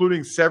 million,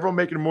 including several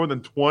making more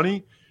than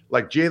 20,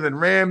 like Jalen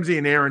Ramsey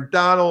and Aaron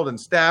Donald and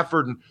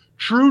Stafford, and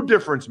true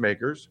difference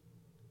makers.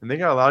 And they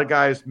got a lot of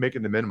guys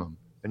making the minimum.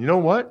 And you know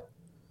what?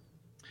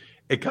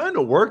 It kind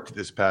of worked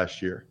this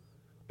past year.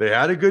 They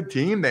had a good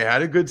team. They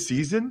had a good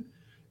season.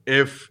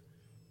 If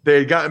they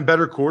had gotten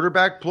better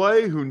quarterback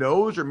play, who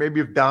knows? Or maybe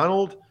if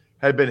Donald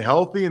had been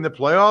healthy in the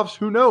playoffs,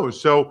 who knows?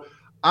 So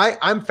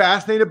I'm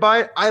fascinated by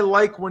it. I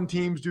like when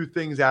teams do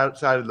things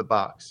outside of the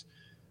box.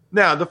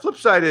 Now, the flip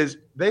side is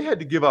they had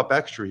to give up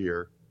extra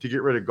here to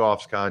get rid of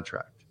Goff's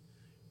contract.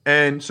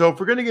 And so if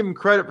we're going to give him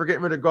credit for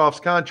getting rid of Goff's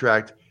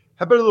contract,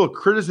 how about a little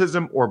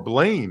criticism or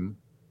blame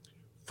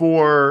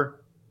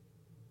for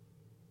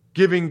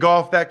giving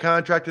Goff that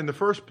contract in the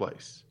first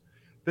place?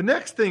 The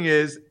next thing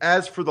is,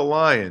 as for the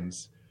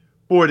Lions,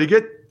 boy, to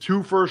get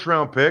 2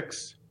 first-round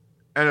picks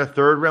and a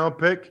third-round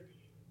pick,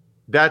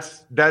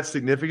 that's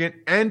significant.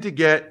 And to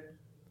get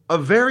a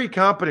very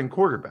competent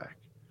quarterback.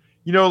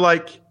 You know,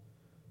 like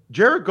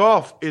Jared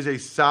Goff is a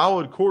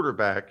solid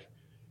quarterback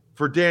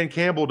for Dan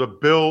Campbell to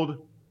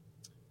build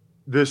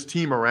this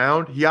team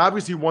around. He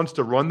obviously wants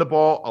to run the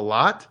ball a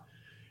lot.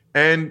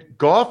 And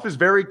Goff is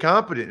very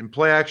competent in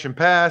play action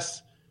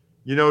pass,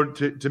 you know,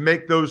 to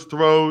make those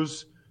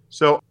throws.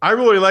 So I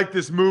really like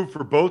this move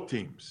for both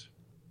teams.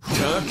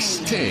 Tuck's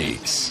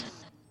Takes.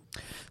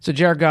 So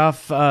Jared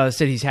Goff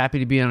said he's happy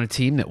to be on a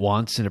team that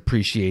wants and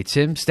appreciates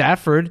him.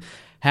 Stafford,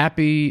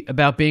 happy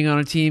about being on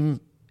a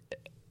team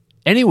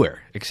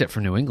anywhere except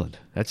for New England.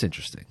 That's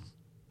interesting.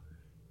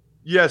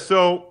 Yeah,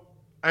 so,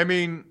 I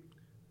mean,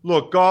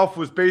 look, Goff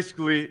was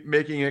basically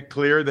making it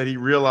clear that he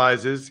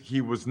realizes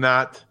he was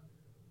not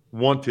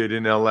wanted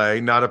in L.A.,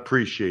 not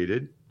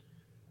appreciated.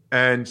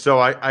 And so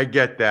I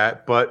get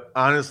that. But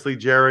honestly,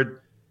 Jared,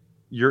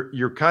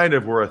 you're kind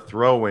of were a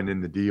throw-in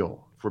in the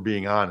deal, for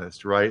being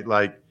honest, right?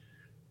 Like,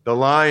 the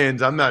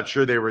Lions, I'm not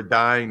sure they were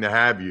dying to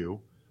have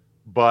you,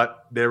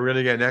 but they were going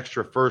to get an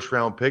extra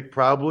first-round pick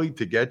probably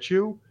to get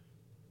you.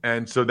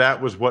 And so that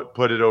was what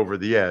put it over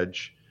the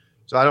edge.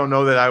 So I don't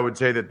know that I would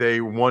say that they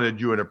wanted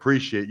you and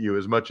appreciate you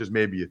as much as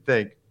maybe you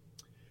think.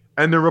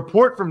 And the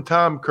report from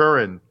Tom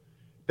Curran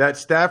that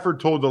Stafford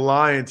told the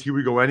Lions he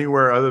would go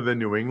anywhere other than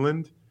New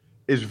England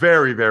is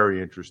very,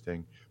 very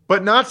interesting,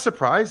 but not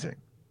surprising.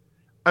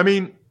 I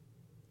mean,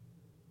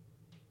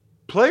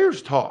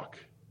 players talk.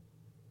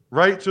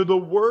 right? So the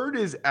word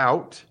is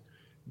out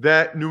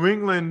that New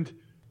England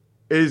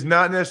is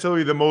not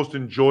necessarily the most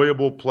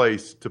enjoyable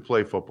place to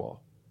play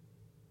football,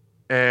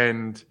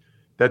 and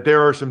that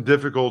there are some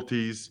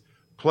difficulties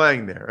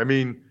playing there. I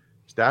mean,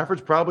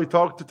 Stafford's probably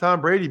talked to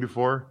Tom Brady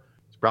before.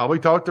 He's probably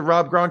talked to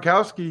Rob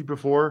Gronkowski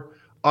before.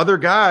 Other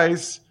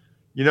guys,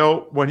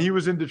 when he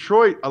was in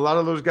Detroit, a lot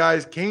of those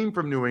guys came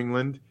from New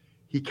England.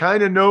 He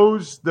kind of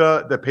knows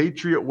the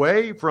Patriot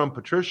way from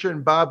Patricia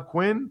and Bob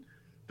Quinn.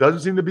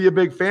 Doesn't seem to be a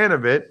big fan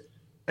of it.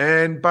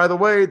 And by the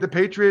way, the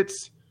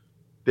Patriots,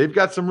 they've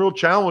got some real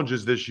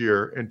challenges this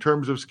year in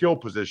terms of skill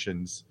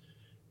positions.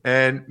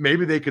 And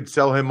maybe they could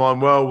sell him on,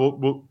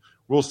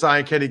 we'll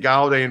sign Kenny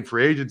Golladay in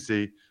free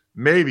agency.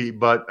 Maybe,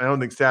 but I don't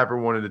think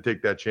Stafford wanted to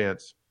take that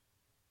chance.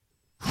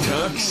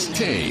 Tux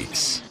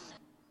Takes.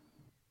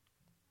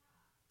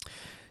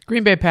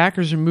 Green Bay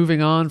Packers are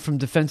moving on from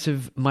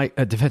defensive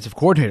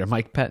coordinator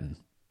Mike Pettin.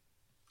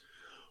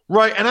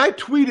 Right, and I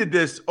tweeted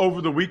this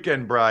over the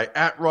weekend, Bri,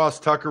 at Ross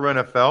Tucker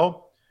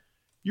NFL.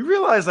 You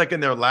realize, like,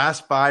 in their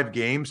last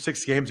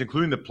 6 games,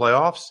 including the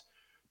playoffs,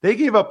 they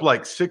gave up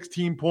like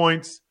 16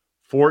 points,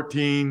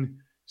 14,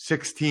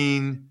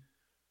 16,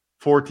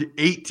 14,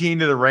 18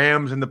 to the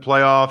Rams in the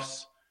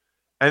playoffs,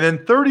 and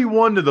then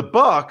 31 to the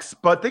Bucs.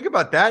 But think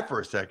about that for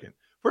a second.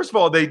 First of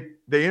all, they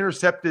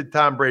intercepted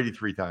Tom Brady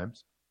 3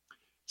 times.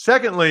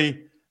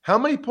 Secondly, how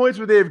many points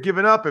would they have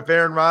given up if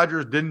Aaron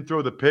Rodgers didn't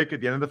throw the pick at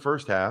the end of the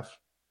first half?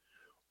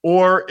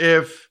 Or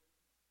if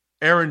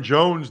Aaron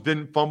Jones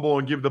didn't fumble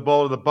and give the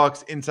ball to the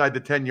Bucs inside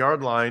the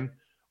 10-yard line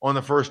on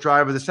the first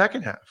drive of the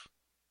second half,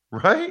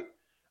 right?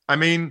 I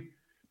mean,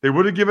 they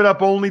would have given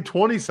up only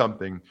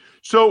 20-something.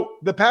 So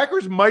the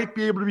Packers might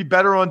be able to be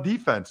better on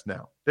defense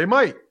now. They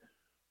might.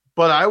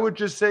 But I would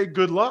just say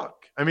good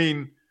luck. I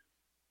mean,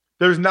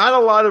 there's not a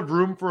lot of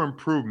room for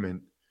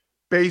improvement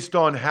based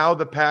on how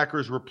the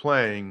Packers were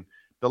playing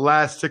the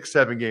last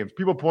 6-7 games.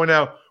 People point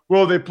out,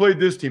 well, they played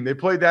this team, they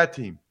played that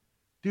team.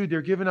 Dude,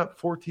 they're giving up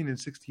 14 and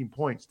 16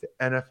 points to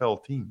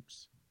NFL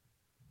teams.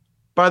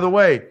 By the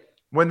way,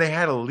 when they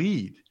had a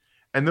lead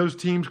and those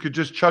teams could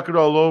just chuck it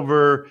all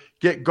over,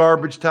 get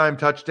garbage time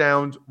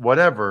touchdowns,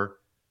 whatever,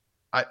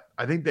 I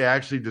think they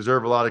actually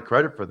deserve a lot of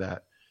credit for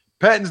that.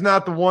 Pettin's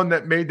not the one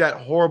that made that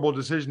horrible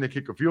decision to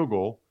kick a field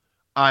goal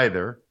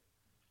either.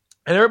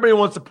 And everybody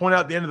wants to point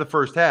out at the end of the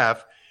first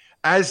half,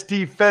 as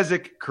Steve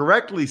Fezzik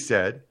correctly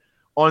said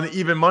on the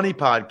Even Money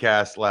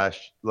podcast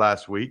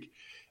last week,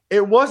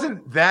 it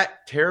wasn't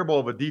that terrible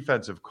of a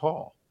defensive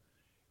call.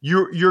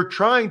 You're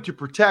trying to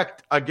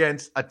protect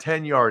against a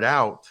 10-yard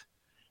out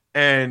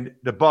and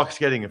the Bucs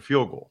getting a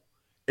field goal.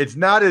 It's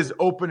not as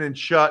open and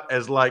shut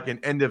as like an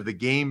end of the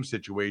game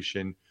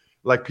situation,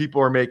 like people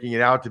are making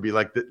it out to be,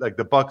 like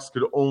the Bucs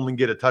could only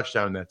get a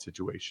touchdown in that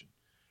situation.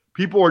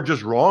 People are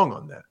just wrong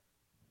on that.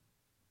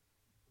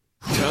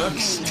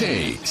 Tux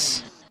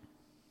Takes.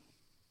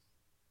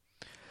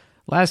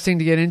 Last thing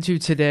to get into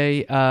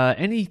today,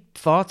 any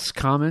thoughts,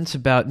 comments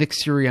about Nick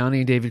Sirianni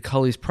and David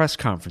Culley's press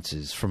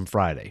conferences from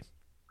Friday?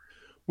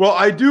 Well,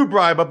 I do,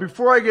 Bri, but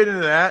before I get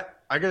into that,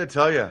 I got to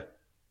tell you,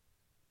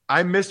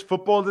 I missed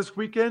football this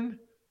weekend,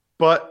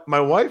 but my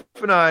wife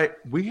and I,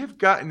 we have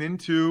gotten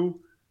into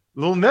a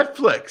little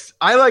Netflix.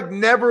 I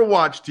never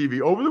watch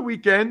TV. Over the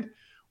weekend,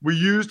 we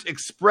used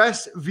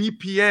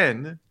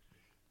ExpressVPN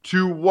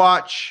to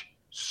watch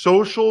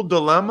Social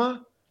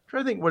Dilemma.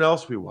 Trying to think what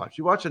else we watched.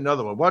 You watch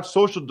another one. Watch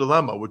Social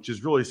Dilemma, which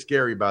is really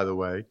scary, by the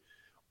way,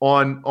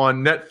 on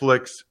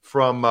Netflix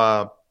from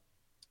through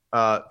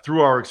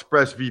our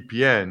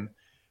ExpressVPN.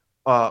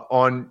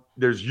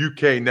 There's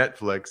UK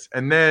Netflix,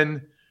 and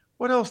then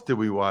what else did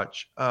we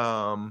watch?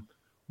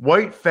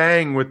 White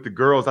Fang with the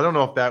girls. I don't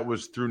know if that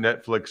was through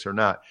Netflix or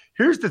not.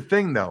 Here's the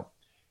thing, though: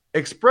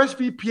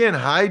 ExpressVPN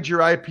hides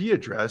your IP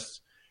address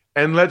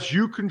and lets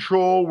you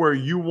control where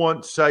you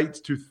want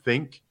sites to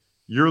think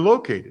you're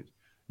located.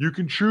 You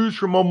can choose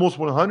from almost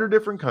 100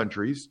 different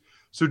countries.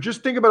 So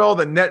just think about all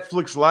the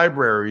Netflix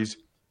libraries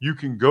you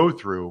can go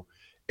through.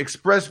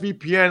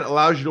 ExpressVPN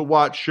allows you to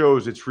watch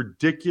shows. It's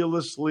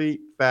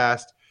ridiculously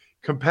fast,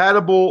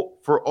 compatible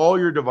for all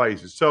your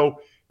devices. So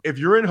if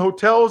you're in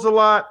hotels a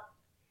lot,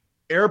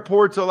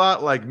 airports a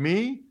lot like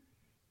me,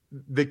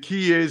 the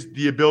key is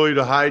the ability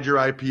to hide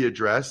your IP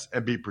address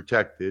and be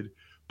protected.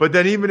 But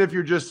then even if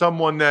you're just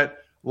someone that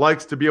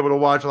likes to be able to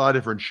watch a lot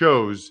of different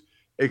shows,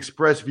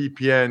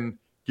 ExpressVPN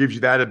gives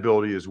you that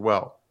ability as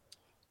well.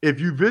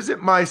 If you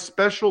visit my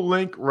special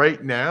link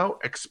right now,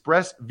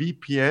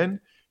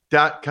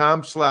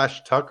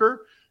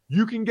 expressvpn.com/Tucker,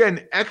 you can get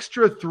an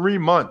extra 3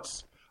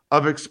 months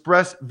of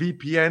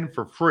ExpressVPN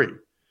for free.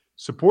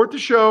 Support the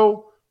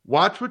show,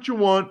 watch what you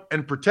want,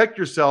 and protect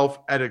yourself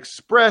at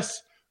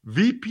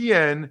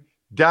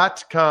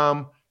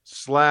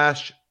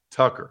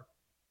expressvpn.com/Tucker.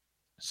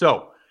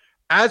 So,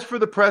 as for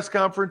the press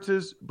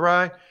conferences,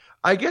 Bri,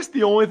 I guess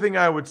the only thing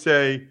I would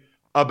say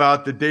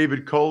about the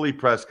David Culley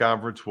press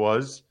conference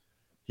was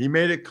he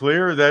made it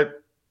clear that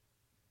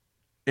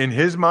in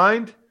his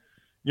mind,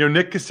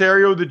 Nick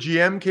Caserio, the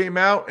GM, came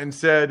out and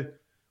said,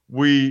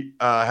 we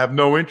have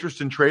no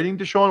interest in trading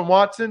Deshaun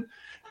Watson.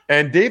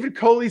 And David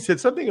Culley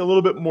said something a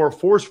little bit more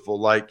forceful,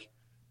 like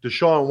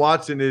Deshaun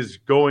Watson is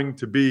going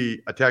to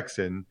be a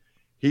Texan.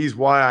 He's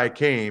why I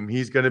came.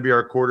 He's going to be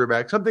our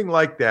quarterback. Something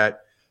like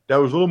that. That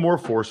was a little more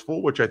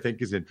forceful, which I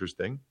think is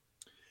interesting.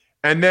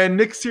 And then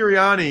Nick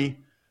Sirianni,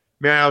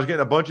 man, I was getting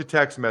a bunch of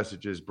text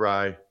messages,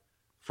 Bri,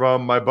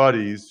 from my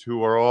buddies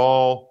who are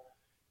all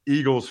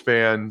Eagles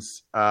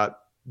fans.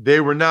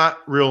 They were not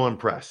real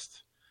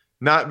impressed.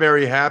 Not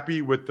very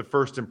happy with the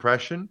first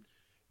impression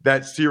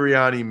that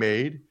Sirianni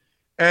made.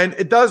 And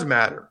it does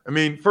matter. I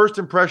mean, first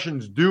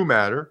impressions do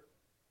matter.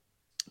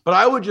 But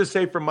I would just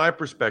say from my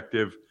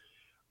perspective,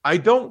 I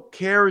don't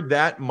care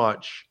that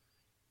much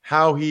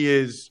how he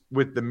is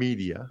with the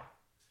media.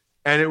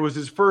 And it was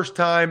his first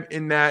time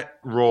in that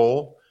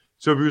role.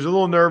 So if he was a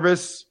little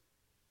nervous,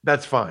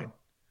 that's fine.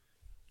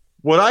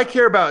 What I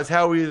care about is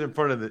how he is in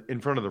front of the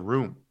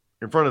room,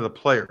 in front of the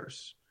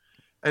players.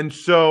 And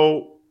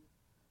so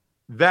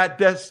that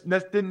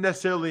didn't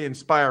necessarily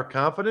inspire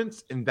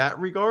confidence in that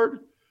regard.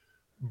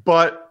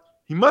 But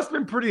he must have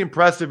been pretty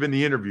impressive in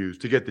the interviews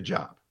to get the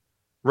job,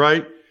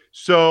 right?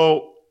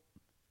 So,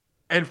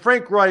 and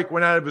Frank Reich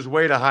went out of his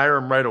way to hire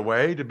him right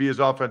away to be his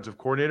offensive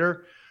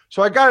coordinator.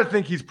 So I got to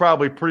think he's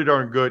probably pretty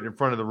darn good in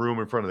front of the room,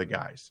 in front of the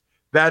guys.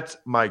 That's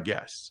my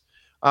guess.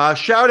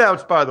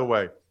 Shout-outs, by the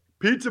way.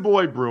 Pizza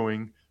Boy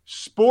Brewing,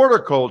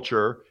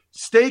 Sporticulture,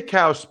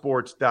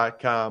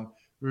 SteakhouseSports.com,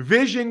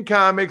 Vision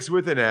Comics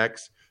with an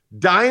X,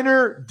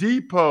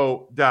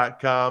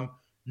 DinerDepot.com.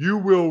 You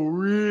will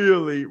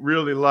really,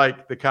 really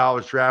like the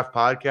College Draft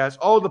podcast.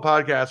 All the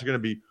podcasts are going to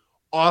be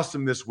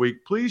awesome this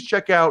week. Please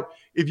check out,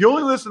 if you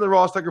only listen to the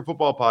Ross Tucker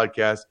Football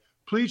Podcast,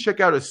 please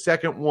check out a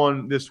second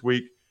one this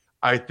week.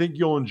 I think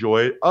you'll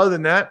enjoy it. Other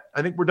than that,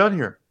 I think we're done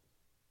here.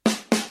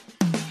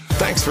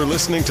 Thanks for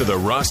listening to the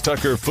Ross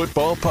Tucker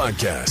Football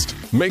Podcast.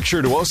 Make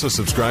sure to also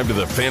subscribe to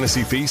the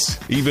Fantasy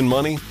Feast, Even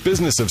Money,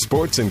 Business of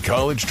Sports, and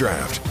College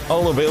Draft.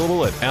 All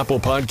available at Apple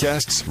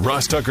Podcasts,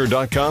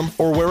 rosstucker.com,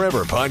 or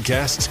wherever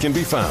podcasts can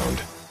be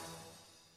found.